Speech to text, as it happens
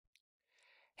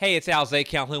Hey, it's Al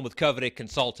Calhoun with Coveted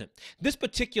Consultant. This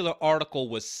particular article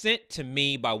was sent to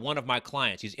me by one of my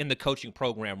clients. He's in the coaching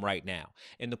program right now.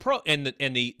 And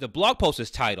the blog post is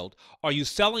titled, "Are you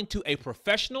selling to a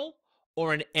professional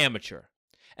or an amateur?"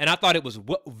 And I thought it was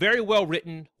very well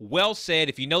written, well said.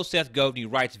 If you know Seth Godin, he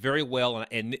writes very well.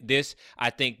 And this, I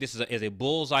think, this is a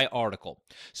bullseye article.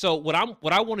 So what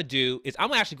I want to do is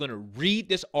I'm actually going to read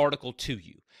this article to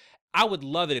you. I would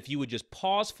love it if you would just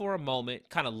pause for a moment,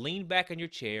 kind of lean back in your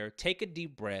chair, take a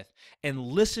deep breath, and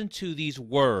listen to these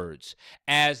words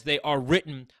as they are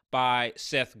written by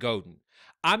Seth Godin.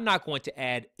 I'm not going to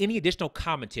add any additional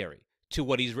commentary to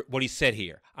what he said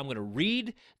here. I'm going to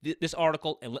read this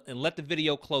article and let the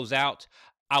video close out.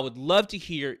 I would love to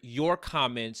hear your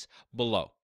comments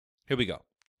below. Here we go.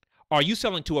 Are you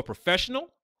selling to a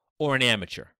professional or an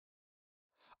amateur?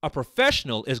 A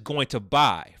professional is going to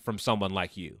buy from someone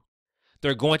like you.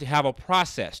 They're going to have a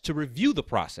process to review the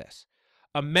process,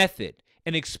 a method,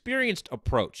 an experienced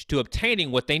approach to obtaining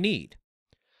what they need.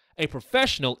 A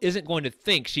professional isn't going to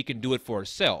think she can do it for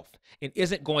herself and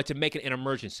isn't going to make it an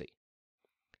emergency.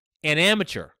 An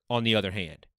amateur, on the other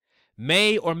hand,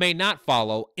 may or may not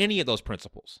follow any of those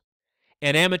principles.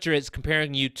 An amateur is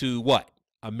comparing you to what?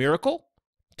 A miracle?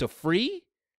 To free?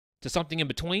 To something in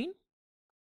between?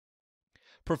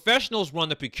 Professionals run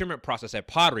the procurement process at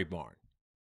Pottery Barn.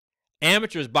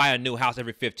 Amateurs buy a new house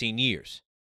every 15 years.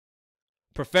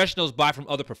 Professionals buy from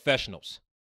other professionals.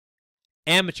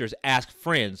 Amateurs ask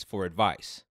friends for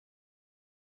advice.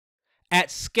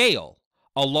 At scale,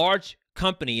 a large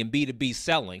company in B2B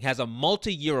selling has a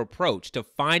multi-year approach to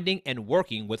finding and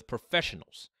working with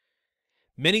professionals.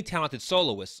 Many talented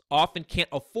soloists often can't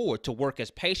afford to work as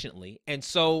patiently, and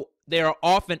so they are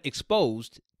often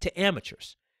exposed to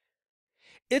amateurs.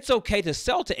 It's okay to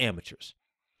sell to amateurs,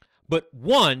 but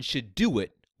one should do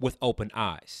it with open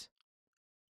eyes.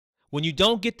 When you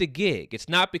don't get the gig, it's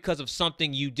not because of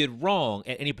something you did wrong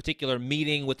at any particular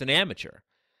meeting with an amateur.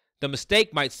 The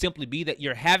mistake might simply be that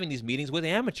you're having these meetings with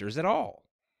amateurs at all.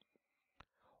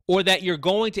 Or that you're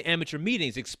going to amateur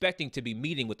meetings expecting to be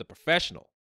meeting with a professional.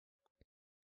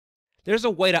 There's a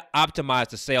way to optimize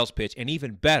the sales pitch and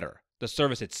even better, the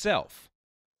service itself,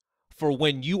 for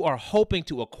when you are hoping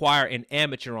to acquire an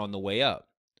amateur on the way up,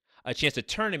 a chance to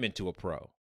turn him into a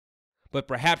pro. But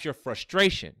perhaps your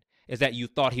frustration is that you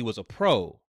thought he was a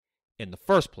pro in the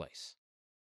first place.